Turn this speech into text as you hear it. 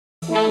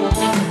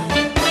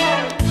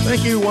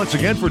Thank you once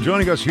again for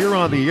joining us here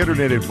on the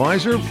Internet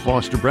Advisor.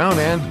 Foster Brown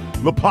and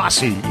the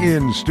posse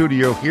in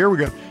studio here. We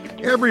got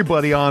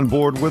everybody on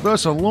board with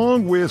us,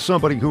 along with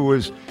somebody who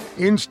is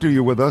in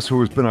studio with us, who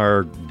has been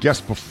our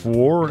guest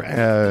before,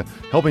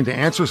 helping to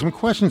answer some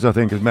questions, I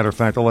think, as a matter of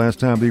fact, the last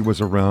time he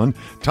was around.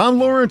 Tom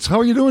Lawrence, how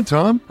are you doing,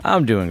 Tom?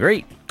 I'm doing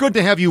great. Good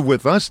to have you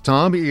with us.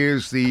 Tom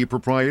is the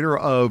proprietor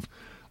of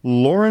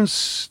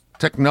Lawrence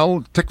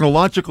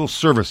Technological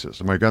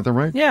Services. Am I got that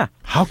right? Yeah.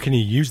 How can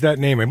he use that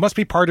name? It must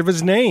be part of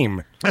his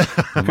name.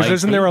 Because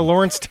isn't there a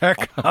Lawrence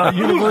Tech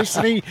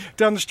University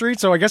down the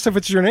street? So I guess if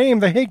it's your name,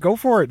 then hey, go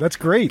for it. That's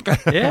great.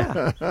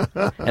 Yeah.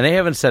 And they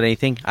haven't said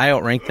anything. I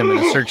outrank them in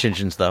the search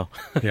engines, though.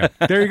 Yeah.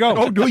 There you go.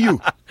 Oh, do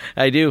you?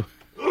 I do.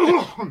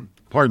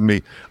 Pardon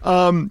me.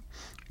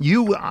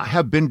 You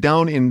have been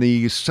down in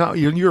the south.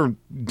 You're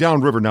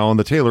downriver now in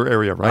the Taylor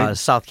area, right?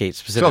 Southgate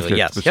specifically,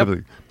 yes. Specifically.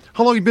 Yep.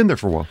 How long have you been there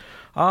for a while?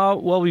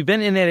 Well, we've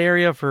been in that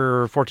area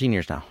for 14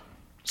 years now.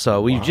 So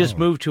we've just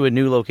moved to a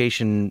new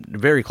location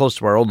very close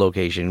to our old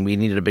location. We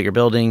needed a bigger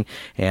building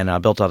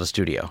and built out a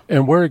studio.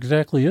 And where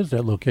exactly is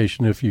that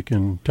location, if you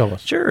can tell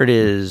us? Sure, it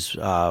is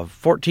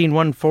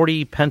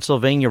 14140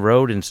 Pennsylvania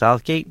Road in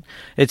Southgate.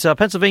 It's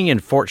Pennsylvania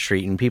and Fort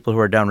Street, and people who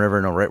are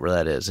downriver know right where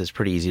that is. It's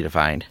pretty easy to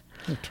find.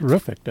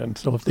 Terrific. And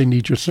so if they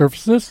need your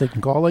services, they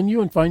can call on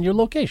you and find your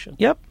location.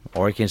 Yep.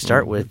 Or you can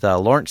start with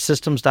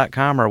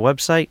lawrencesystems.com, our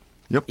website.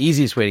 Yep.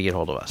 Easiest way to get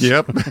hold of us.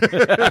 Yep.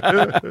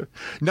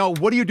 Now,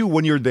 what do you do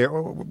when you're there?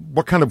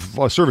 What kind of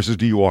services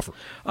do you offer?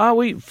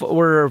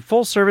 We're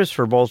full service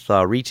for both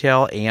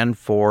retail and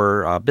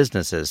for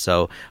businesses.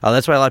 So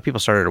that's why a lot of people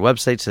started a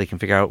website so they can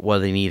figure out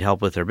whether they need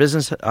help with their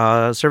business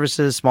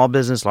services, small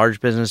business, large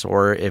business,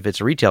 or if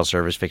it's a retail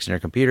service, fixing their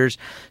computers.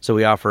 So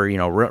we offer,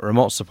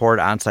 remote support,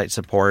 on-site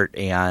support,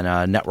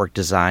 and network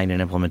design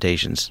and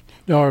implementations.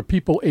 Now, are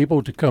people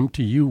able to come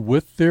to you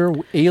with their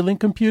ailing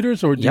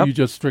computers, or do you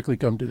just strictly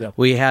come to them?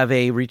 We have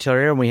a retail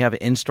area, and we have an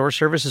in-store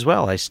service as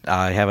well.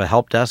 I have a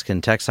help desk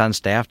and techs on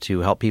staff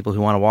to help people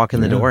who want to walk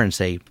in the door and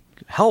say,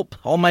 help,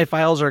 all my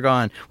files are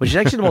gone, which is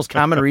actually the most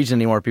common reason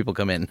anymore people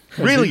come in.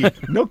 Really?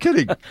 No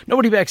kidding.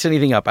 Nobody backs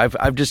anything up.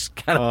 I've just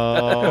kind of...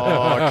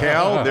 Oh,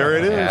 Cal, there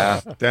it is.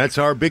 Yeah. That's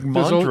our big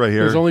mantra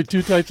here. There's only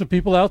two types of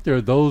people out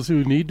there, those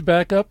who need to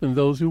back up and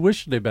those who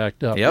wish they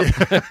backed up. Yep.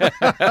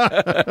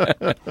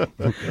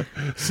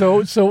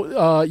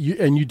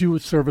 You do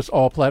service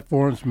all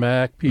platforms,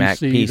 Mac,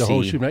 PC, the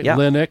whole shoot,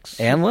 Linux.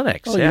 And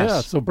Linux, yes.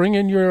 Yeah, so bring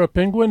in your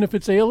Penguin if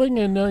it's ailing,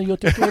 and you'll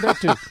take care of that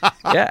too.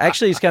 Yeah,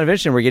 actually, it's kind of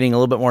interesting. We're getting a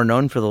little bit more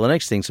known for the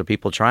Linux thing, so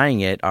people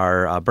trying it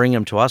are bringing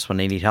them to us when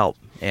they need help.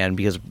 And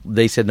because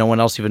they said no one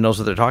else even knows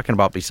what they're talking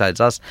about besides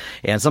us.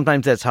 And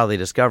sometimes that's how they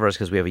discover us,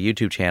 because we have a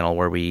YouTube channel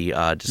where we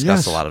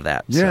discuss a lot of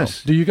that. Yes.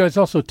 So. Do you guys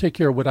also take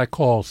care of what I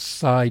call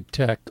side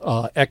tech,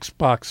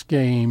 Xbox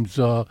games,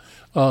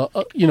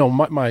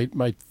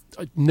 my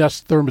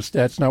Nest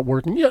thermostat's not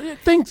working. Yeah,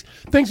 things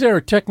that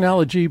are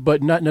technology,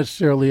 but not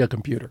necessarily a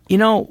computer.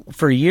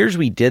 For years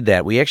we did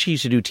that. We actually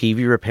used to do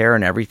TV repair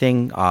and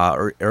everything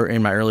or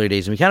in my earlier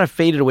days. And we kind of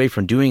faded away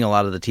from doing a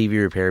lot of the TV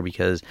repair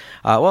because,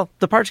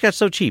 the parts got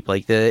so cheap.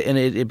 And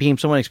it became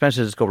so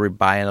inexpensive to just go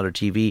buy another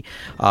TV.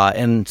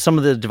 And some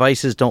of the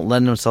devices don't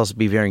lend themselves to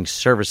be very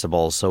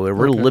serviceable. So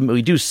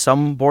we do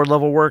some board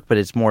level work, but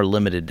it's more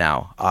limited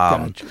now.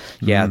 Gotcha.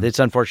 Yeah, it's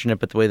unfortunate,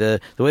 but the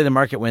way the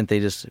market went, they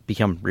just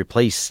become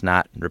replace,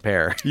 not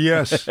repair.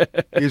 Yes.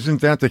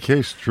 Isn't that the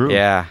case? True.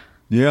 Yeah.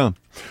 Yeah.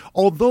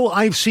 Although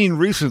I've seen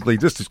recently,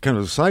 just as kind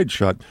of a side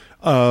shot,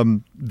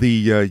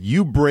 the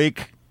You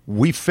Break,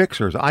 We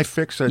Fixers,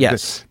 iFix.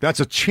 Yes. That's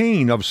a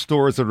chain of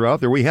stores that are out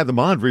there. We had them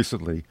on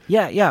recently.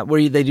 Yeah,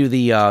 where they do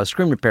the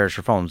screen repairs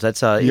for phones.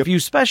 That's if you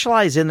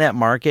specialize in that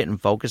market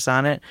and focus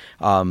on it.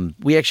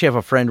 We actually have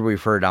a friend we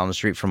refer down the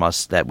street from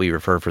us that we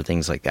refer for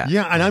things like that.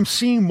 Yeah, and I'm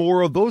seeing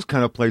more of those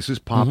kind of places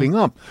popping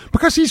up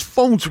because these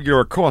phones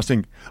are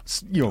costing,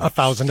 $1,000,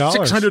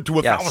 $600 to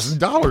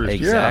 $1,000.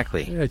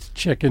 Exactly. Yeah, it's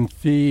chicken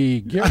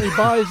fee. Gary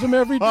buys them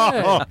every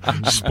day.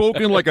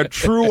 Spoken like a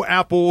true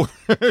Apple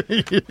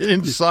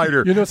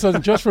insider. So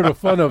just for the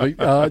fun of it,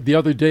 the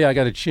other day I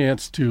got a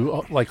chance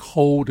to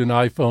hold an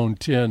iPhone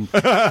 10.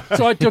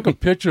 So I took a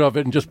picture of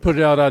it and just put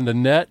it out on the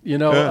net,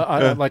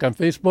 like on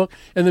Facebook.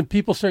 And then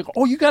people say,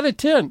 "Oh, you got a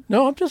 10?"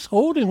 No, I'm just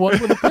holding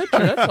one with a picture.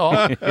 That's all.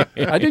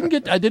 I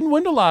didn't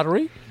win the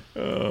lottery.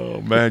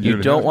 Oh man,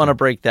 you don't want to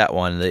break that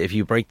one. If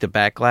you break the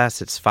back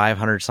glass, it's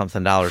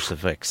 $500-something to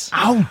fix.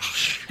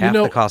 Ouch! Half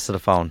the cost of the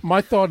phone.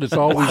 My thought has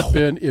always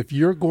been, if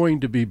you're going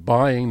to be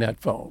buying that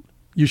phone,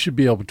 you should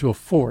be able to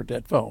afford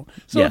that phone.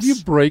 So if you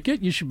break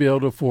it, you should be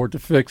able to afford to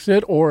fix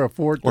it, or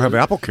have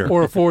Apple Care,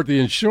 or afford the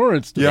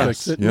insurance to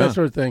fix it, and that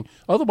sort of thing.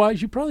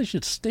 Otherwise, you probably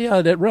should stay out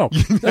of that realm.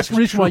 That's the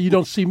reason why you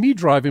don't see me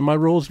driving my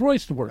Rolls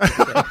Royce to work.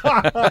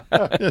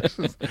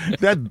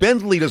 That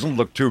Bentley doesn't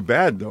look too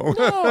bad, though.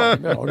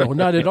 No,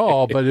 not at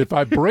all. But if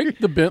I break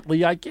the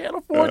Bentley, I can't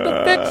afford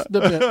to fix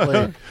the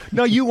Bentley.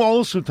 Now, you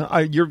also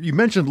you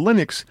mentioned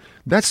Linux.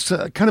 That's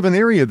kind of an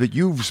area that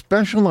you've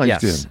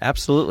specialized in. Yes,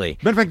 absolutely.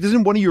 Matter of fact,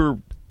 isn't one of your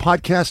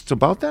podcasts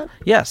about that?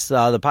 Yes,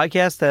 the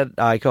podcast that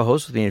I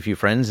co-host with me and a few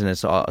friends, and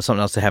it's something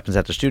else that happens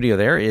at the studio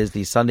there, is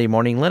the Sunday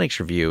Morning Linux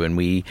Review, and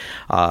we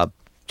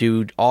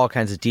do all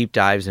kinds of deep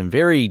dives and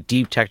very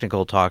deep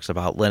technical talks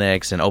about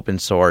Linux and open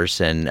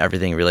source and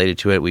everything related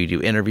to it. We do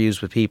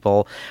interviews with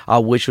people,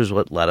 which was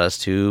what led us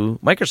to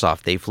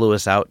Microsoft. They flew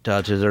us out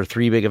to their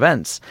 3 big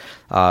events,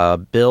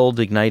 Build,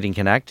 Ignite, and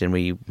Connect, and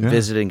we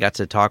visited and got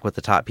to talk with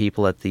the top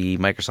people at the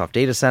Microsoft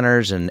data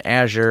centers and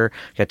Azure,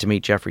 got to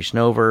meet Jeffrey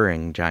Snover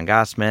and John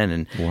Gossman,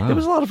 and it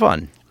was a lot of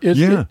fun.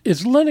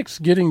 Is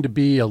Linux getting to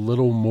be a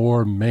little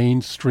more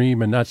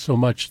mainstream and not so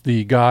much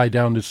the guy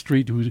down the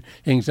street who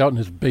hangs out in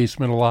his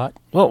basement a lot?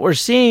 Well, we're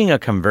seeing a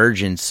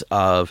convergence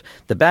of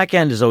the back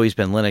end has always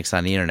been Linux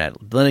on the internet.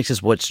 Linux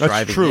is what's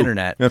driving the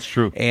internet. That's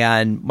true.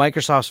 And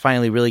Microsoft's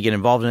finally really getting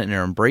involved in it, and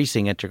they're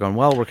embracing it. They're going,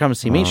 well, we're coming to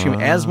see mainstream.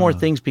 As more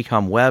things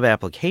become web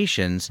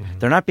applications,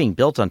 they're not being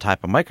built on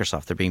top of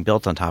Microsoft. They're being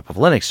built on top of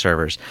Linux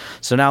servers.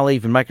 So now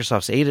even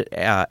Microsoft's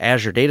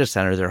Azure data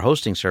center, their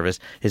hosting service,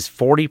 is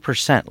 40%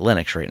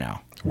 Linux right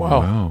now.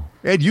 Wow.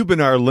 Ed, you've been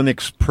our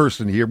Linux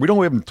person here. We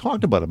haven't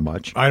talked about it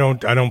much. I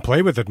don't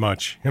play with it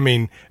much. I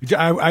mean,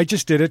 I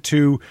just did it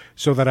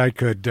so that I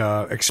could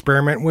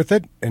experiment with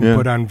it and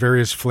put on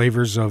various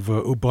flavors of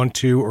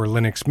Ubuntu or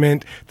Linux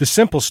Mint, the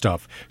simple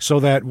stuff, so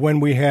that when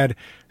we had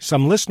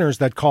some listeners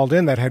that called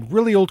in that had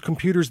really old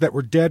computers that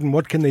were dead and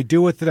what can they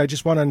do with it, I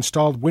just want to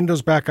install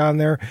Windows back on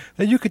there,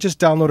 that you could just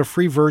download a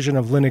free version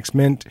of Linux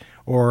Mint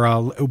or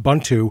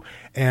Ubuntu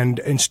and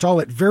install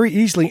it very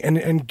easily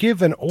and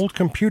give an old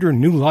computer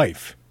new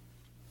life.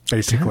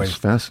 Basically. That's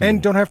fascinating.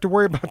 And don't have to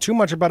worry about too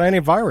much about any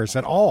virus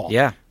at all.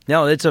 Yeah.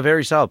 No, it's a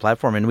very solid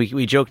platform, and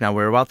we joke now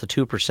we're about the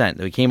 2%.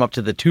 We came up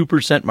to the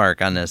 2% mark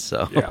on this.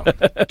 So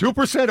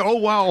 2%? Oh,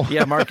 wow.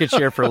 Yeah, market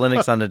share for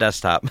Linux on the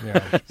desktop.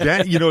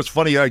 That, it's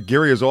funny.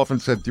 Gary has often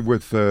said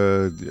with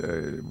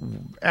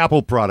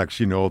Apple products,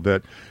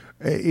 that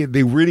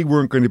they really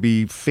weren't going to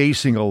be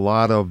facing a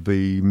lot of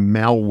the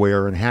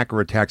malware and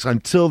hacker attacks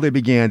until they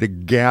began to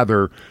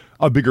gather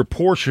a bigger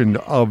portion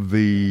of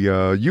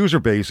the user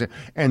base,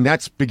 and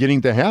that's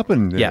beginning to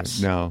happen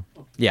now.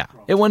 Yeah.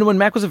 When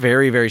Mac was a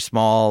very, very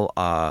small,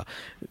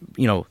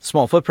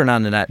 small footprint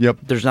on the net,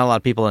 there's not a lot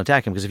of people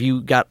attacking because if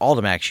you got all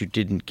the Macs, you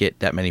didn't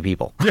get that many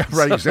people. Yeah,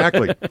 right,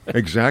 exactly.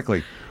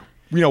 Exactly.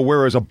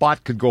 Whereas a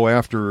bot could go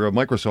after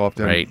Microsoft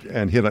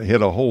and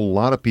hit a whole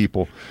lot of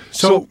people.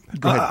 So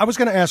I was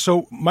going to ask,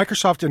 so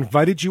Microsoft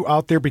invited you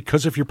out there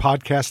because of your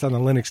podcast on the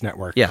Linux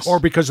Network? Yes. Or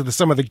because of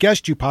some of the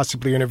guests you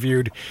possibly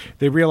interviewed,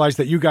 they realized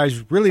that you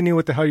guys really knew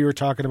what the hell you were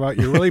talking about.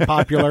 You're really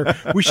popular.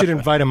 We should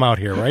invite them out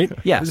here, right?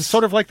 Yes. Is it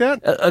sort of like that?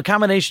 A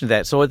combination of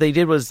that. So what they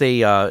did was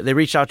they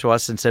reached out to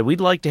us and said,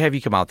 we'd like to have you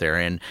come out there.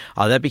 And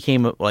that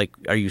became like,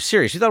 are you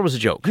serious? We thought it was a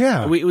joke.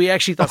 Yeah. We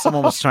actually thought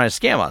someone was trying to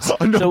scam us.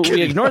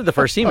 We ignored the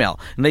first email.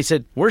 And they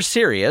said, we're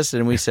serious.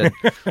 And we said,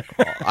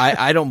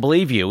 I don't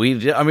believe you. We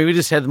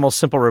just had the most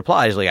simple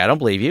replies, like, I don't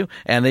believe you.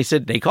 And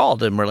they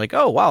called and we're like,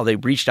 oh, wow. They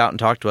reached out and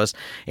talked to us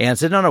and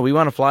said, no, we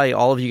want to fly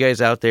all of you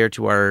guys out there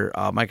to our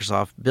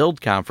Microsoft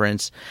Build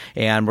conference.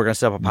 And we're going to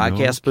set up a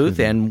podcast booth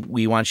and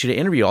we want you to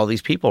interview all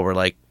these people. We're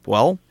like,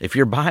 well, if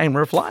you're buying,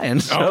 we're flying.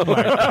 So.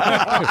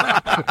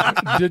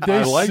 Did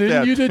they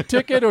send you the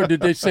ticket, or did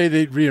they say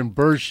they'd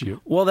reimburse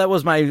you? Well, that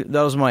was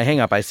my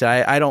hang up. I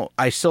said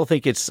I still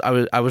think it's.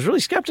 I was really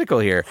skeptical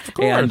here, of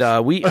course. And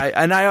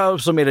I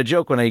also made a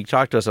joke when they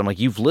talked to us. I'm like,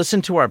 you've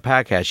listened to our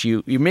podcast.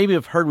 You maybe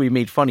have heard we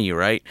made fun of you,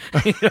 right?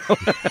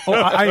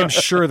 I am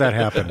sure that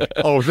happened.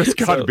 Oh, that's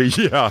got to be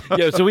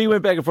yeah. So we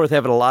went back and forth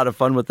having a lot of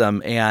fun with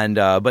them, and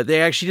but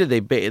they actually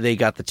did. They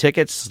got the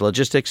tickets,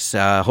 logistics,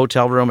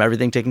 hotel room,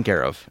 everything taken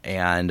care of.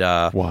 And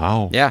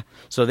wow. Yeah.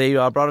 So they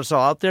brought us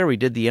all out there. We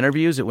did the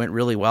interviews. It went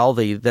really well.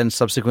 They then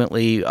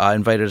subsequently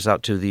invited us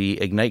out to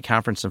the Ignite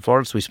conference in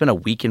Florida. So we spent a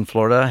week in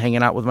Florida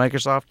hanging out with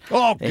Microsoft.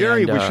 Oh,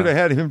 Gary, we should have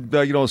had him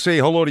say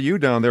hello to you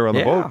down there on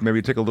the boat.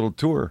 Maybe take a little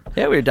tour.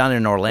 Yeah, we were down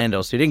in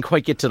Orlando, so we didn't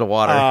quite get to the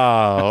water.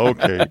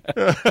 Okay.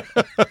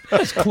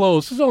 That's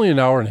close. It's only an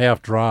hour and a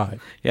half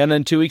drive. Yeah, and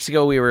then 2 weeks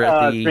ago we were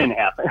at the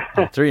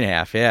 3.5.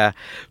 3.5, yeah.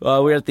 We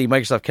were at the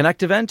Microsoft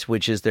Connect event,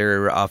 which is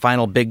their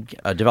final big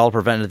developer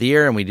event of the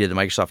year, and we did the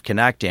Microsoft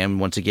Connect, and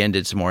once again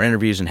did some more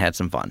interviews and had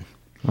some fun.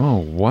 Oh,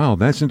 wow,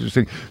 that's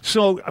interesting.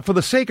 So, for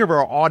the sake of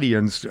our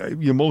audience,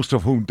 most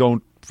of whom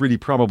don't really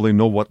probably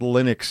know what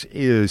Linux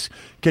is,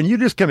 can you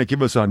just kind of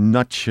give us a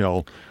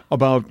nutshell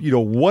about,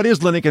 what is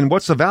Linux and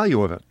what's the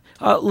value of it?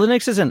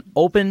 Linux is an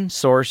open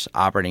source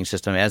operating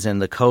system, as in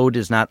the code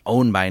is not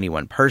owned by any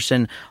one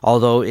person,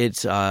 although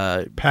it's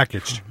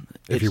packaged.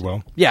 If you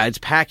will. Yeah, it's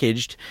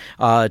packaged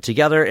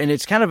together, and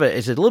it's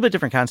it's a little bit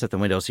different concept than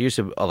Windows. So used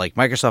to, like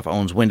Microsoft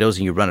owns Windows,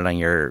 and you run it on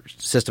your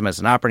system as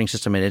an operating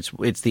system, and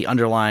it's the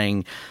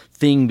underlying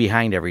thing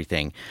behind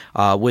everything.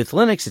 With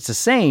Linux, it's the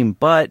same,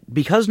 but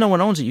because no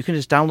one owns it, you can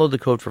just download the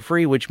code for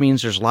free, which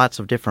means there's lots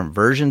of different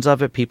versions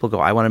of it. People go,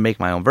 I want to make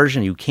my own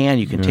version. You can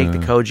take the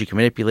code, you can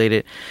manipulate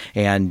it,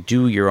 and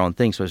do your own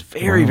thing. So it's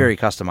very, very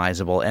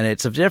customizable, and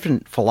it's a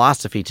different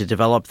philosophy to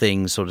develop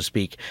things, so to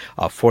speak,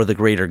 for the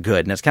greater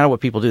good. And that's kind of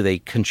what people do. They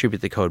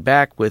contribute the code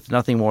back with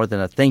nothing more than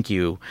a thank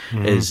you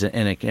is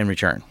in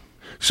return.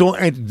 So,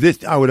 and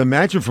this, I would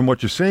imagine from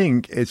what you're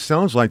saying, it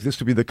sounds like this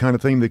to be the kind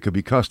of thing that could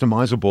be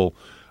customizable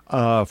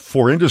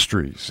for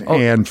industries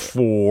and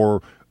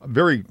for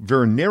very,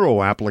 very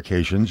narrow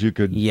applications. You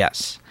could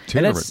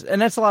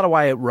and that's a lot of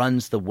why it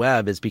runs the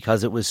web, is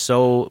because it was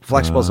so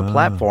flexible as a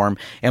platform.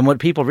 And what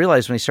people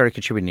realized when they started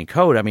contributing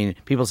code, I mean,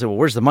 people say, well,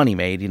 where's the money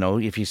made? You know,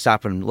 if you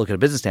stop and look at a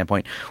business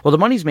standpoint, well, the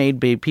money's made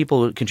by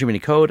people contributing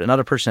code,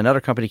 another person,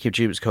 another company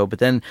contributes code, but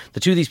then the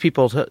two of these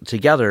people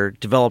together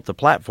develop the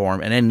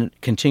platform and then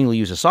continually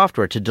use the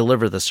software to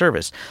deliver the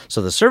service.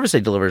 So the service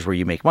they deliver is where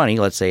you make money.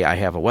 Let's say I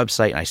have a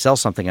website and I sell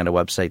something on a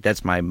website.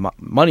 That's my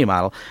money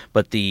model.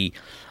 But the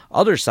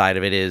other side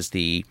of it is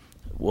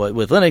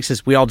with Linux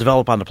is we all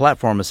develop on the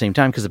platform at the same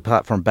time because the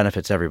platform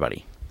benefits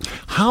everybody.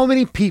 How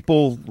many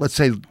people, let's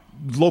say,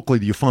 locally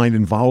do you find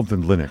involved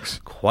in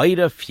Linux? Quite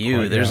a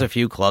few. There's a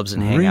few clubs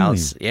and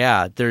hangouts. Really?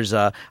 Yeah. There's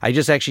I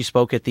just actually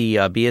spoke at the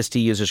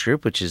BSD users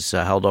group, which is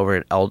held over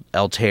at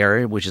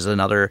Altair, which is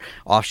another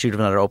offshoot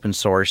of another open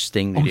source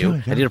thing to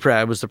do. Yeah.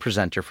 I was the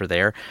presenter for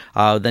there.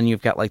 Then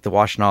you've got like the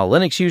Washtenaw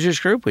Linux users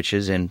group, which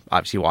is in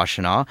obviously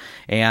Washtenaw,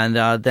 and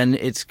then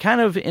it's kind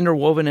of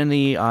interwoven in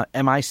the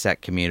MISEC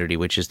community,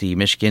 which is the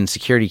Michigan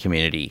security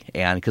community,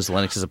 and because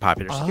Linux is a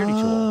popular security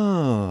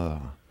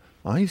tool.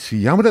 I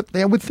see. I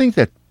would think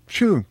that.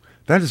 True.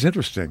 That is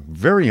interesting.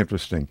 Very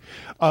interesting.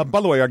 By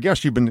the way, our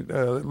guest you've been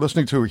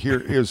listening to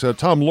here is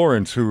Tom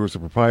Lawrence, who is a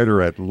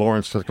proprietor at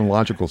Lawrence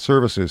Technological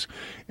Services,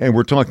 and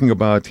we're talking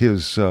about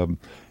his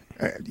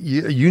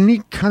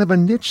unique kind of a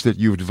niche that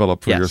you've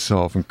developed for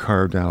yourself and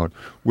carved out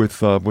with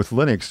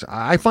Linux.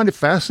 I find it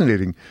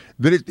fascinating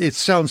that it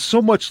sounds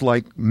so much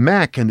like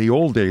Mac in the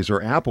old days,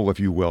 or Apple, if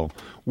you will,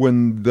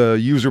 when the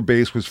user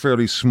base was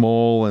fairly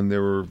small and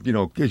there were,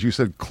 as you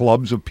said,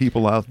 clubs of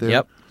people out there.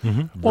 Yep.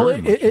 Mm-hmm. Well,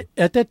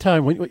 at that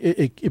time, when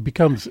it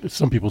becomes,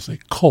 some people say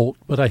cult,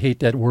 but I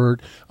hate that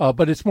word.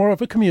 But it's more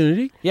of a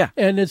community. Yeah.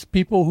 And it's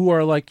people who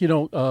are like,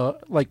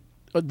 like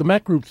the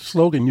Mac Group's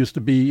slogan used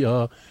to be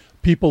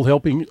people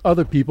helping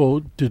other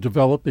people to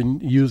develop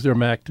and use their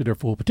Mac to their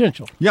full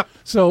potential. Yep.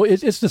 So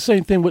it's the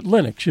same thing with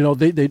Linux.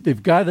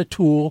 They've got a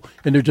tool,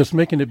 and they're just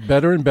making it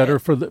better and better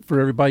for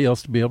everybody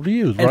else to be able to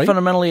use, right? And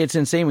fundamentally, it's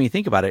insane when you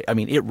think about it. I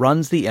mean, it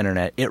runs the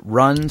internet. It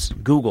runs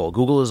Google.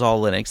 Google is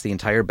all Linux, the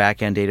entire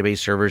back-end database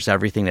servers,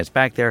 everything that's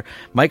back there.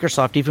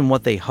 Microsoft, even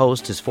what they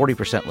host, is 40%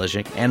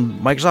 Linux, and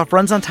Microsoft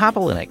runs on top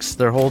of Linux,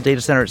 their whole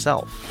data center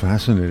itself.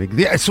 Fascinating.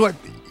 Yeah, so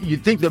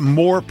you'd think that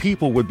more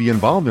people would be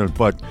involved in it,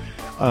 but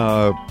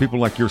people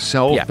like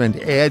yourself and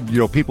Ed,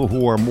 people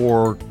who are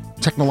more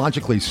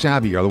technologically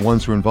savvy are the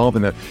ones who are involved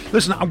in that.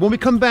 Listen, when we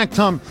come back,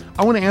 Tom,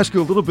 I want to ask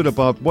you a little bit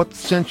about what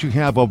sense you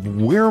have of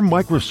where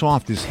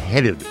Microsoft is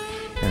headed.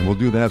 And we'll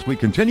do that as we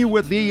continue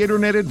with the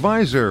Internet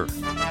Advisor.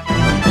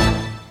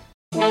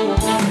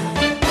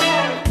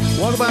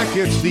 Welcome back.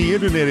 It's the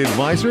Internet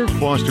Advisor,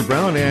 Foster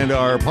Brown, and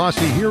our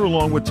posse here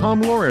along with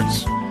Tom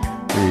Lawrence,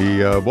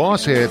 the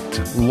boss at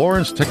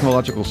Lawrence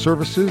Technological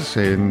Services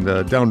in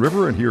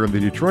downriver and here in the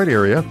Detroit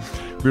area.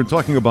 We've been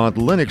talking about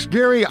Linux.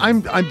 Gary,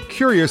 I'm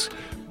curious,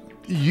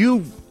 you,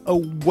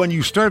 when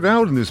you started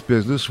out in this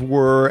business,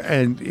 were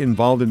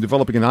involved in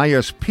developing an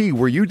ISP.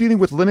 Were you dealing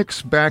with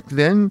Linux back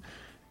then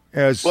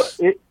as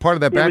part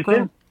of that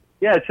background?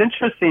 It's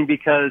interesting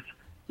because,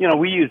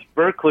 we use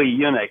Berkeley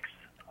Unix,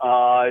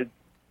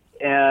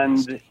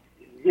 and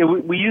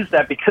we used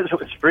that because it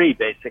was free,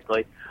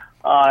 basically.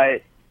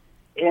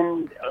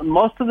 In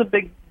most of the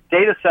big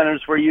data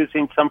centers were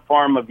using some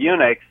form of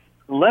Unix.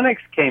 Linux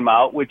came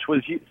out, which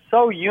was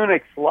so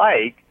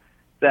Unix-like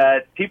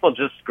that people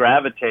just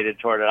gravitated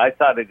toward it. I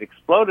thought it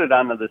exploded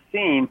onto the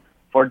scene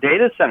for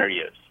data center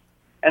use.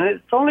 And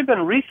it's only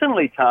been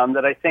recently, Tom,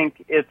 that I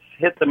think it's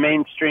hit the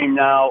mainstream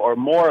now, or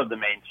more of the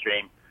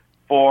mainstream,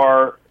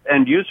 for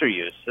end-user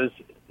use.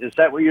 Is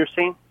that what you're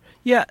seeing?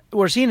 Yeah,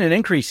 we're seeing an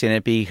increase in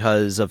it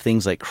because of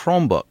things like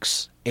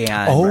Chromebooks.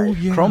 And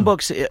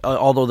Chromebooks,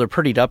 although they're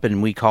prettied up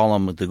and we call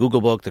them the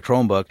Google Book, the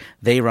Chromebook,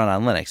 they run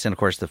on Linux. And, of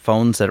course, the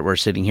phones that we're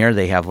sitting here,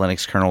 they have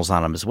Linux kernels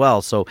on them as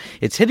well. So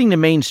it's hitting the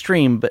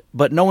mainstream,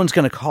 but no one's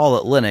going to call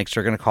it Linux.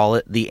 They're going to call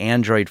it the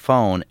Android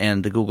phone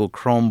and the Google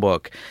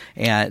Chromebook.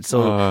 And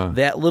so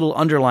that little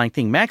underlying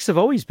thing, Macs have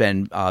always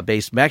been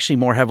based actually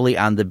more heavily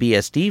on the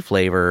BSD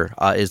flavor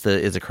is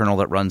a kernel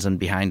that runs in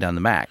behind on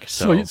the Mac.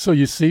 So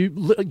you see,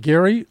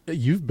 Gary,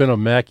 you've been a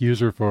Mac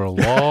user for a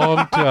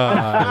long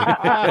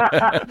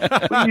time.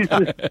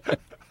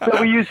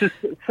 we use a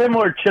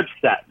similar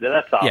chipset.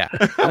 That's all. Yeah.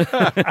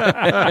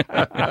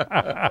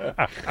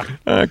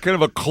 Kind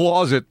of a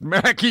closet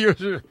Mac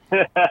user.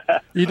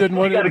 You didn't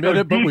want to admit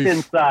it, but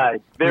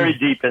inside, very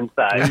deep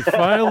inside. We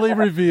finally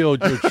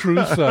revealed your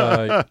true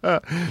side.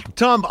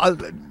 Tom,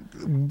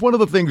 one of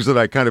the things that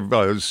I kind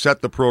of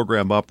set the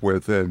program up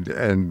with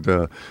and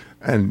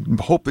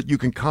hope that you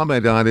can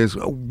comment on is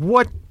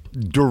what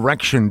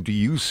direction do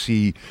you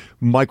see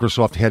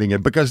Microsoft heading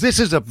in? Because this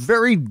is a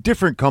very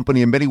different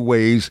company in many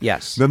ways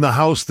than the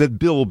house that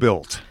Bill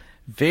built.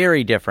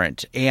 Very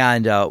different.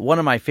 And one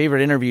of my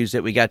favorite interviews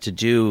that we got to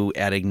do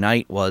at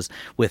Ignite was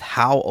with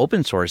how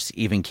open source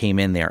even came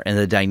in there and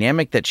the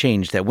dynamic that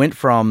changed, that went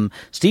from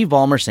Steve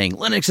Ballmer saying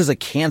Linux is a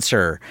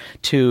cancer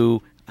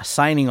to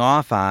signing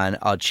off on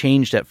a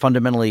change that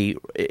fundamentally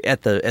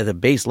at the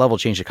base level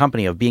changed the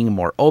company of being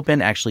more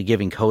open, actually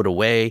giving code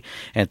away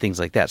and things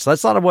like that. So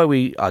that's a lot of why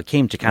we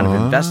came to kind of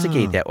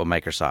investigate that with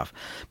Microsoft.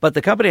 But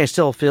the company I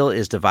still feel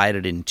is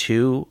divided in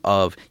two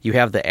of you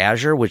have the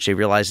Azure, which they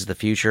realize is the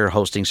future,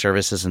 hosting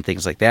services and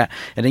things like that.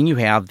 And then you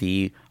have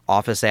the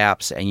Office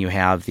apps and you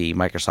have the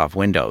Microsoft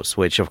Windows,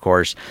 which of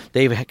course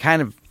they've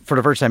kind of, for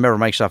the first time ever,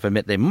 Microsoft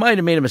admit they might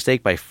have made a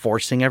mistake by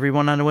forcing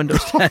everyone onto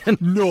Windows 10.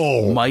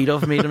 No. Might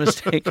have made a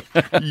mistake.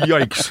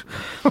 Yikes.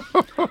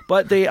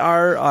 But they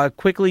are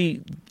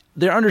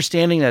they're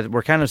understanding that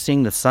we're kind of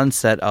seeing the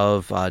sunset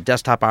of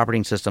desktop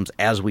operating systems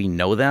as we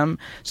know them.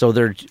 So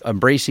they're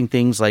embracing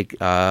things like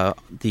the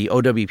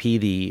OWP,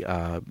 the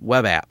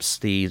web apps,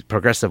 the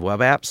progressive web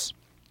apps.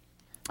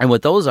 And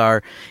what those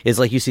are is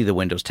like you see the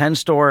Windows 10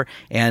 store,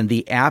 and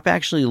the app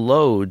actually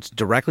loads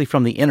directly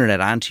from the internet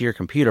onto your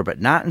computer,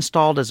 but not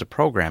installed as a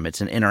program. It's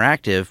an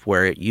interactive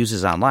where it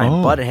uses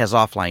online, but it has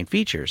offline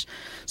features.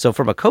 So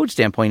from a code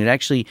standpoint,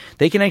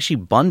 they can actually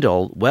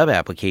bundle web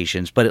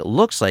applications, but it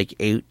looks like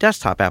a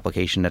desktop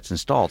application that's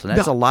installed. And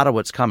that's a lot of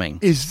what's coming.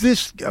 Is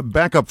this,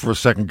 back up for a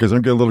second because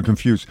I'm getting a little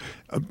confused.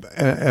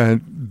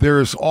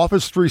 There's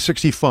Office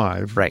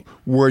 365, right,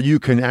 where you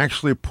can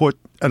actually put,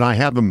 and I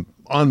have them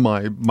on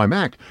my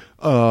Mac,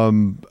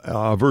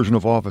 version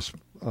of Office,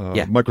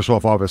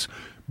 Microsoft Office.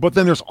 But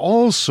then there's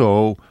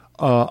also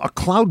a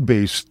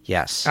cloud-based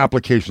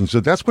application.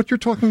 So that's what you're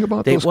talking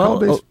about, those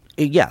cloud-based?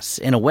 Yes,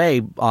 in a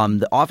way.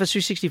 The Office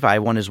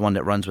 365 one is one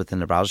that runs within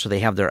the browser, so they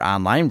have their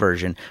online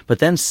version. But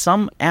then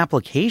some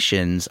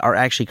applications are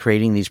actually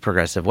creating these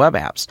progressive web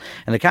apps.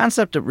 And the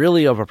concept of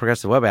a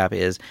progressive web app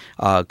is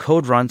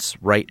code runs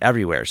right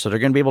everywhere. So they're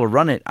going to be able to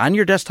run it on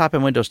your desktop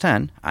in Windows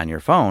 10, on your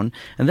phone,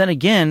 and then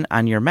again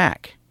on your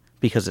Mac,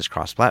 because it's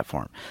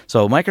cross-platform.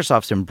 So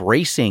Microsoft's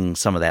embracing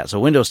some of that.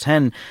 So Windows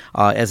 10,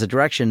 as a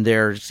direction,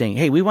 they're saying,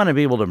 hey, we want to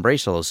be able to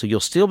embrace all those. So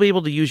you'll still be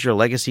able to use your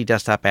legacy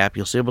desktop app.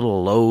 You'll still be able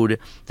to load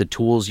the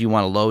tools you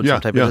want to load,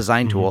 some type of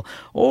design tool.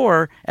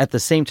 Or at the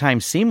same time,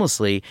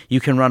 seamlessly,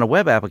 you can run a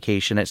web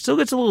application that still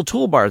gets a little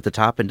toolbar at the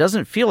top and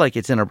doesn't feel like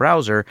it's in a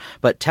browser,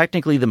 but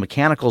technically the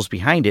mechanicals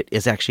behind it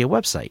is actually a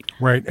website.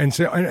 Right. And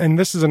so, and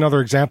this is another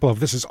example of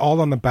this is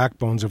all on the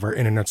backbones of our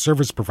internet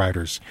service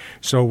providers.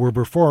 So where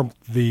before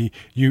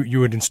you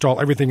would install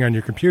everything on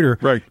your computer.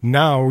 Right.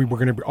 Now we're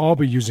going to all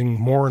be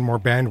using more and more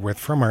bandwidth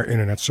from our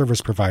internet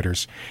service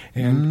providers,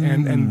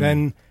 and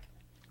then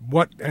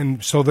what?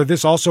 And so that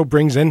this also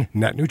brings in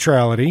net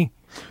neutrality,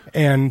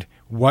 and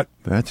what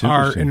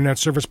our internet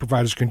service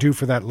providers can do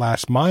for that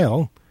last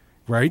mile,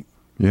 right?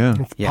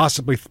 Yeah.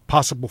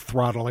 Possible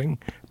throttling,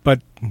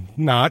 but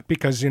not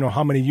because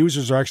how many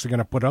users are actually going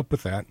to put up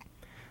with that.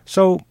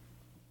 So.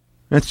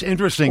 That's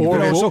interesting.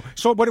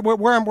 So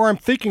where I'm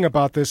thinking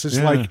about this is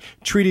like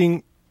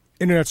treating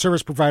internet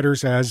service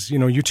providers as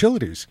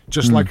utilities,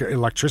 just like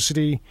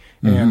electricity,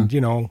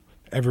 and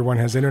everyone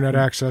has internet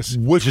access,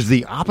 which is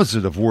the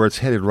opposite of where it's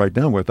headed right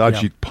now with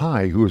Ajit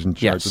Pai, who is in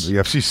charge of the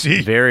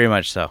FCC. Very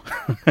much so.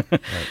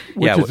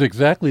 Which is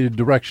exactly the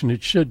direction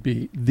it should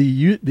be.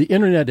 The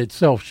internet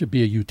itself should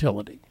be a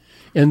utility.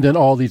 And then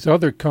all these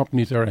other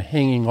companies that are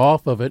hanging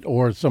off of it,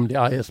 or some of the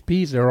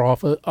ISPs that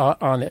are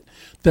on it,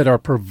 that are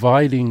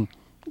providing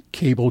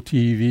cable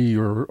TV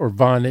or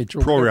Vonage or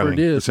whatever it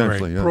is,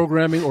 essentially,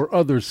 programming or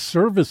other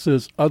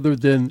services other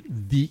than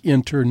the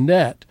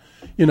internet.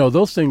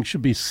 Those things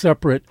should be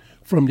separate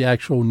from the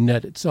actual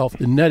net itself.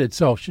 The net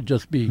itself should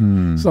just be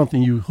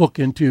something you hook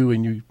into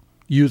and you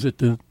use it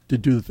to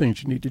do the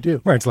things you need to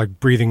do. Right, it's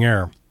like breathing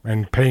air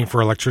and paying for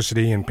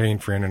electricity and paying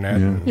for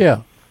internet.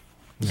 Yeah.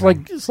 It's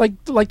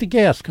like the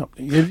gas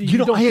company. You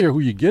don't care who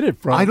you get it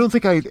from. I don't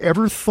think I'd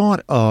ever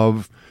thought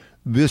of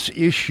this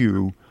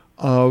issue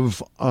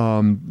of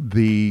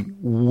the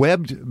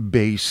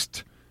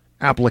web-based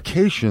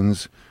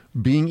applications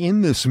being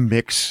in this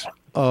mix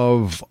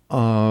of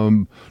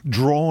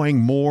drawing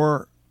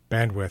more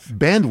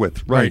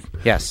bandwidth, right?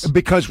 Yes,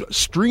 because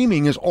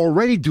streaming is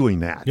already doing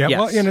that. Yeah,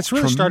 well, and it's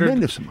really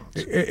started.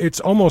 It's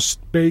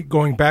almost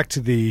going back to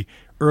the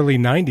early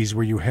 '90s,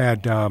 where you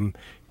had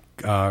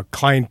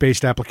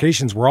client-based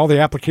applications, where all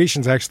the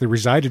applications actually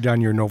resided on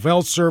your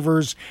Novell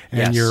servers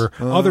and your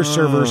other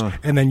servers,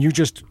 and then you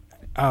just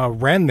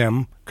ran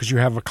them because you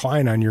have a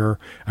client on your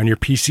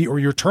PC or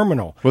your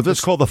terminal. Well,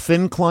 that's called a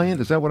thin client.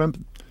 Is that what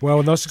I'm?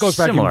 Well, this goes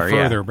back even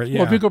further. But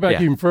well, if you go back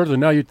even further,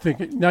 now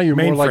you're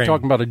more like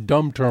talking about a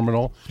dumb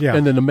terminal,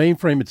 and then the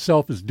mainframe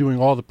itself is doing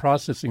all the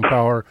processing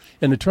power,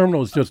 and the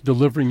terminal is just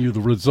delivering you the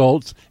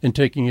results and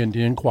taking in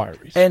the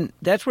inquiries. And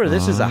that's where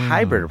this is a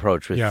hybrid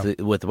approach with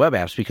the web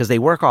apps, because they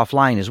work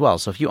offline as well.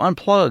 So if you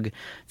unplug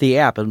the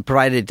app, and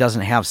provided it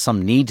doesn't have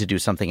some need to do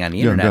something on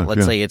the internet,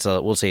 let's say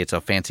we'll say it's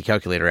a fancy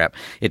calculator app,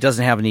 it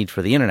doesn't have a need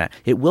for the internet.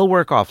 It will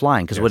work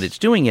offline because what it's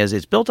doing is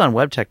it's built on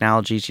web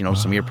technologies. Some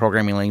of your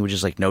programming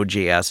languages like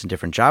Node.js JS and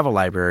different Java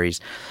libraries,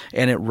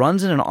 and it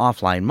runs in an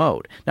offline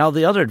mode. Now,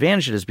 the other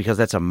advantage is because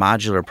that's a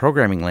modular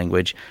programming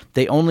language,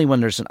 they only,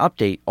 when there's an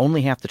update,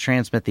 only have to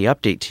transmit the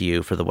update to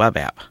you for the web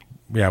app.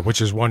 Yeah,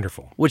 which is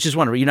wonderful.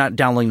 You're not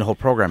downloading the whole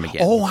program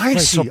again. Oh, I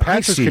see. So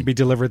patches could be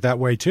delivered that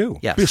way, too.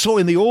 Yes. So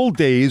in the old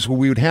days, what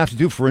we would have to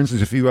do, for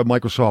instance, if you have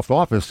Microsoft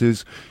Office,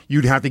 is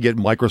you'd have to get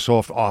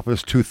Microsoft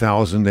Office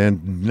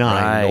 2009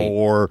 Right.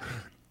 or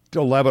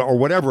 11 or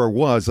whatever it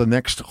was, the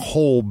next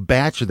whole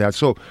batch of that.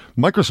 So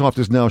Microsoft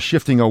is now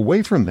shifting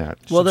away from that.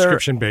 Well,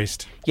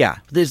 Subscription-based. Yeah,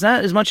 there's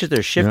not as much as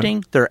they're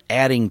shifting, they're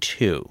adding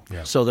to.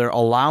 Yeah. So they're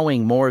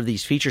allowing more of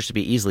these features to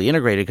be easily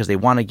integrated because they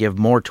want to give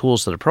more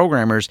tools to the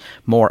programmers,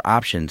 more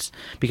options.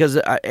 Because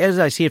as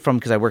I see it from,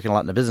 because I work a lot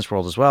in the business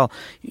world as well,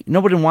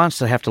 nobody wants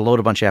to have to load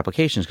a bunch of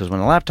applications because when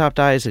a laptop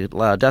dies, a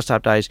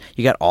desktop dies,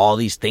 you got all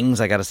these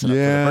things I got to set up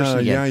for the person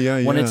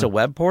again. When it's a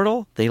web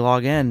portal, they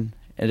log in.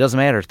 It doesn't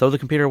matter. Throw the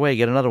computer away,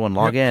 get another one,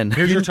 log in.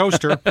 Here's your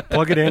toaster,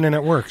 plug it in, and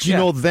it works. You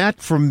know,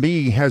 that for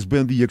me has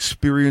been the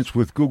experience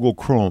with Google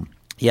Chrome.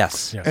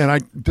 Yes.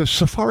 And does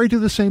Safari do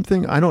the same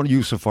thing? I don't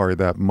use Safari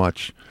that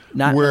much.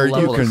 Not where the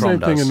level you can, Chrome Same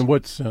thing does. in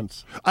what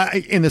sense?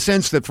 in the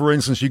sense that, for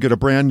instance, you get a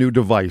brand new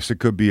device. It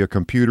could be a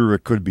computer,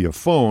 it could be a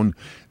phone.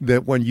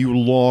 That when you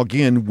log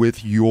in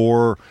with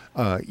your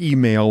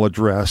email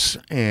address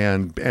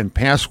and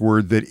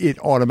password, that it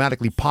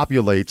automatically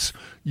populates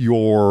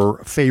your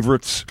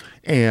favorites,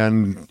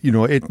 and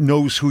it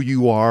knows who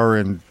you are.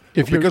 And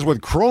because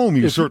with Chrome,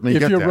 you certainly get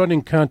that. If you're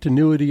running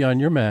continuity on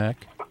your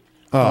Mac,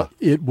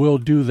 it will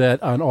do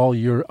that on all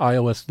your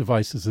iOS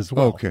devices as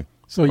well. Okay.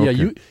 So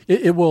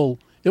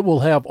it will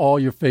have all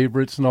your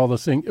favorites and all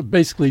those things.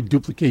 Basically,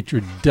 duplicate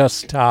your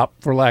desktop,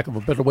 for lack of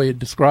a better way to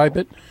describe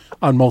it,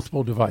 on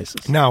multiple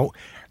devices. Now,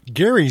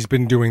 Gary's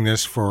been doing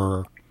this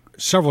for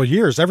several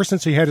years, ever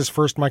since he had his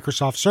first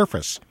Microsoft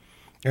Surface.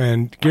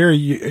 And Gary,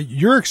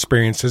 your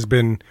experience has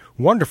been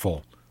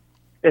wonderful.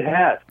 It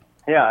has.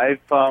 Yeah,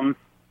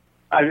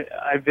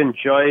 I've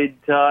enjoyed.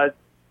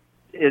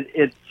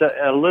 It's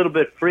a little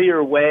bit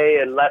freer way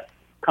and less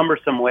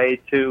cumbersome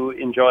way to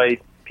enjoy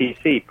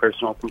PC,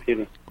 personal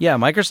computing. Yeah,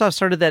 Microsoft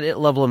started that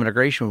level of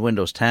integration with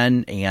Windows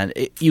 10, and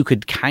you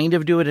could kind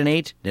of do it in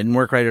 8. Didn't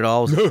work right at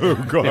all. Oh,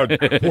 God.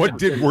 What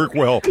did work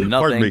well? Nothing.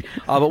 Pardon me.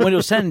 But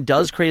Windows 10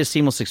 does create a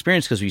seamless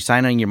experience because when you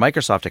sign on your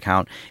Microsoft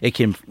account, it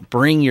can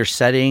bring your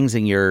settings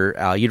and your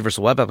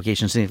universal web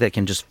applications, things that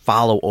can just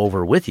follow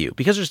over with you.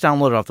 Because it's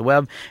downloaded off the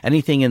web,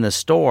 anything in the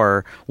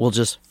store will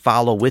just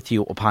follow with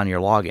you upon your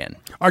login.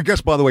 Our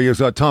guest, by the way,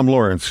 is Tom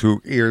Lawrence,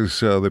 who is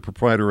the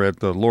proprietor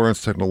at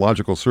Lawrence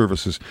Technological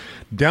Services,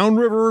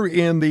 downriver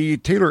in the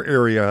Taylor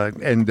area,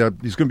 and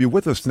he's going to be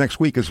with us next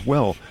week as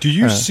well. Do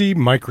you see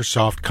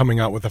Microsoft coming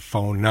out with a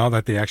phone now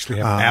that they actually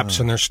have apps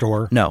in their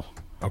store? No.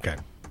 Okay.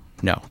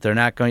 No, they're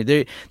not going.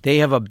 They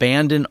have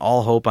abandoned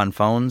all hope on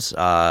phones.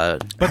 But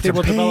they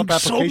will develop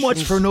applications. So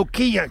much for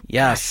Nokia.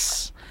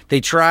 Yes. They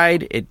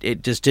tried.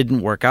 It just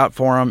didn't work out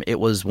for them. It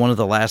was one of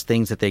the last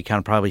things that they kind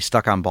of probably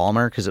stuck on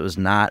Ballmer because it was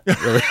not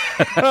really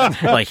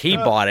like he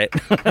bought it.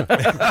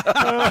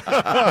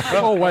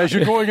 As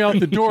you're going out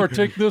the door,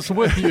 take this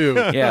with you.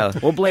 Yeah,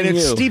 we'll blame And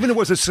you. Stephen,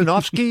 was it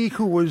Sinofsky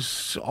who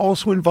was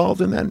also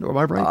involved in that? Am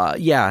I right?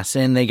 Yes,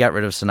 and they got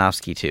rid of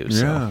Sinofsky too.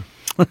 So. Yeah.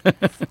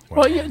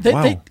 Well, yeah,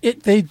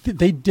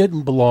 they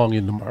didn't belong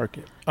in the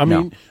market. I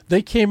mean,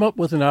 they came up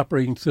with an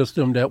operating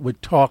system that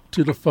would talk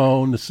to the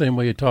phone the same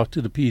way it talked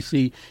to the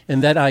PC,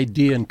 and that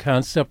idea and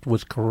concept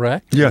was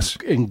correct. Yes.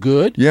 And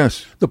good.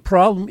 Yes. The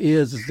problem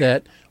is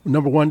that,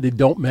 number one, they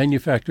don't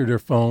manufacture their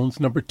phones.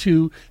 Number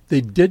two,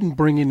 they didn't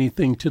bring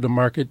anything to the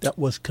market that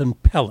was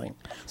compelling,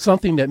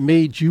 something that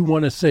made you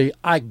want to say,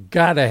 I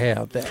got to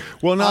have that.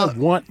 Well, now, I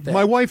want that.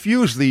 my wife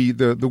used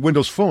the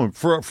Windows Phone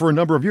for a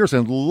number of years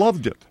and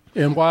loved it.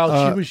 And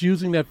while she was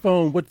using that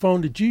phone, what phone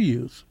did you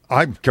use?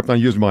 I kept on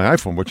using my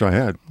iPhone, which I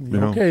had.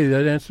 Okay,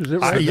 that answers it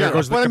right.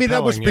 But I mean,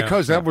 that was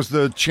because that was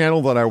the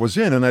channel that I was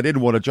in, and I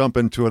didn't want to jump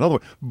into another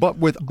one. But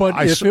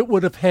if it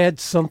would have had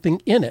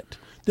something in it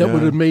that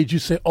would have made you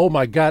say, "Oh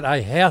my God, I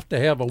have to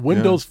have a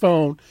Windows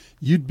phone,"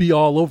 you'd be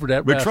all over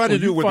that. We tried to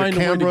do it with the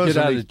cameras,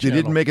 and they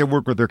didn't make it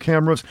work with their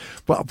cameras.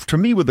 But to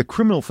me, what the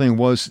criminal thing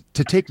was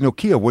to take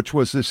Nokia, which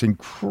was this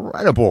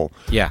incredible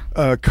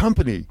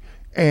company,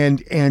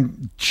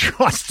 and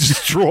just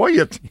destroy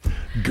it,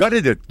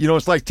 gutted it.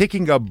 It's like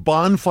taking a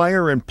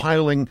bonfire and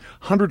piling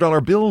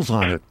 $100 bills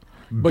on it.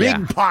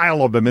 Big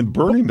pile of them and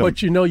burning them. But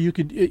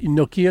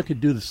Nokia could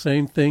do the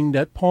same thing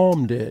that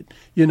Palm did.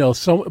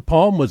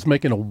 Palm was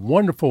making a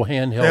wonderful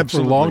handheld for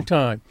a long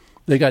time.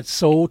 They got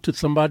sold to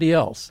somebody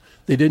else.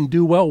 They didn't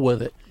do well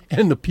with it.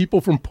 And the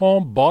people from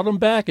Palm bought them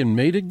back and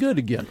made it good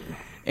again.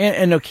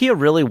 And Nokia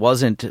really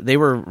wasn't, they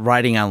were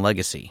riding on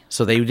legacy.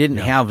 So they didn't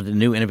have the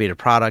new innovative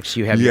products.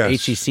 You have your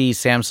HTC,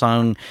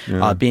 Samsung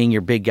being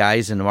your big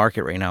guys in the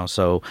market right now.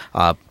 So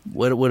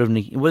what would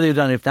they have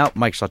done if not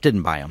Microsoft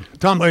didn't buy them?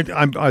 Tom,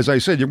 as I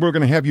said, we're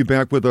going to have you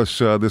back with us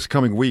this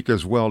coming week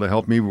as well to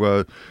help me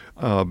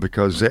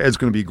because Ed's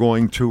going to be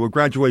going to a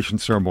graduation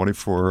ceremony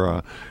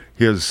for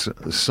his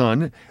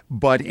son.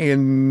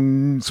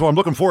 So I'm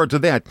looking forward to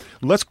that.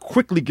 Let's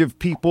quickly give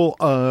people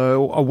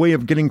a way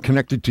of getting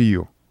connected to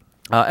you.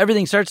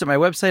 Everything starts at my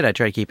website. I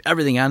try to keep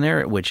everything on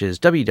there, which is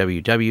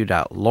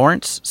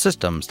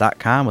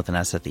www.lawrencesystems.com with an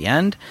S at the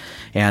end.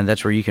 And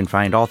that's where you can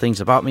find all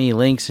things about me,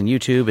 links, and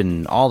YouTube,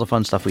 and all the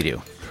fun stuff we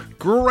do.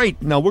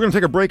 Great. Now, we're going to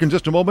take a break in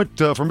just a moment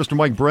for Mr.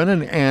 Mike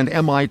Brennan and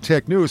MI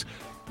Tech News.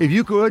 If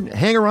you could,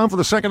 hang around for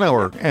the second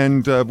hour,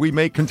 and we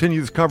may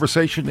continue this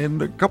conversation in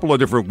a couple of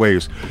different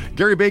ways.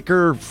 Gary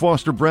Baker,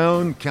 Foster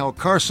Brown, Cal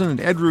Carson, and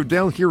Ed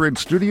Rudell here in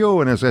studio.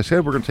 And as I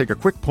said, we're going to take a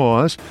quick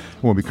pause.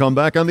 When we come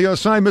back on the other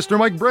side, Mr.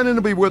 Mike Brennan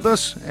will be with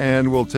us, and we'll take